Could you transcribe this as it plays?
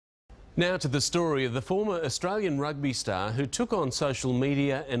Now to the story of the former Australian rugby star who took on social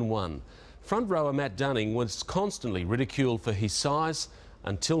media and won. Front rower Matt Dunning was constantly ridiculed for his size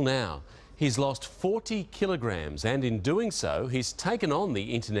until now. He's lost 40 kilograms and in doing so he's taken on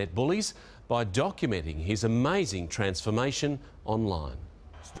the internet bullies by documenting his amazing transformation online.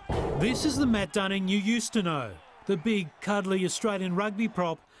 This is the Matt Dunning you used to know, the big cuddly Australian rugby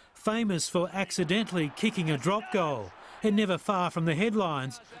prop famous for accidentally kicking a drop goal and never far from the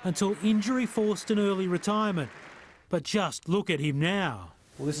headlines until injury forced an early retirement. But just look at him now.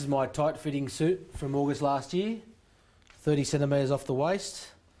 Well, this is my tight-fitting suit from August last year. 30 centimetres off the waist,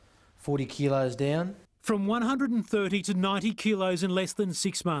 40 kilos down. From 130 to 90 kilos in less than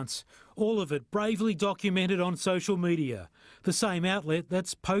 6 months, all of it bravely documented on social media, the same outlet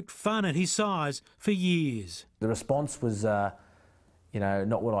that's poked fun at his size for years. The response was, not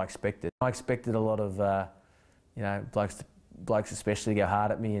what I expected. I expected a lot of, blokes especially go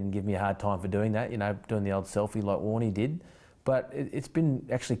hard at me and give me a hard time for doing that, doing the old selfie like Warnie did. But it's been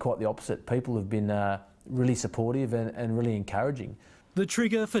actually quite the opposite. People have been really supportive and really encouraging. The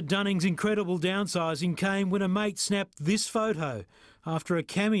trigger for Dunning's incredible downsizing came when a mate snapped this photo after a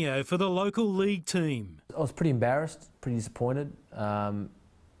cameo for the local league team. I was pretty embarrassed, pretty disappointed.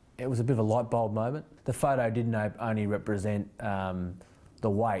 It was a bit of a light bulb moment. The photo didn't only represent the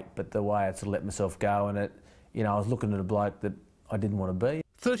weight, but the way I sort of let myself go, and I was looking at a bloke that I didn't want to be.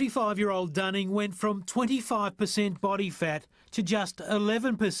 35-year-old Dunning went from 25% body fat to just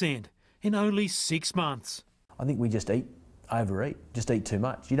 11% in only 6 months. I think we just overeat, just eat too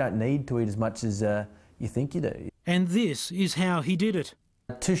much. You don't need to eat as much as you think you do. And this is how he did it.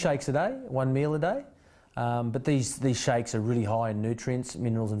 2 shakes a day, 1 meal a day. But these shakes are really high in nutrients,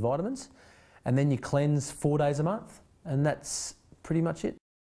 minerals and vitamins. And then you cleanse 4 days a month, and that's pretty much it.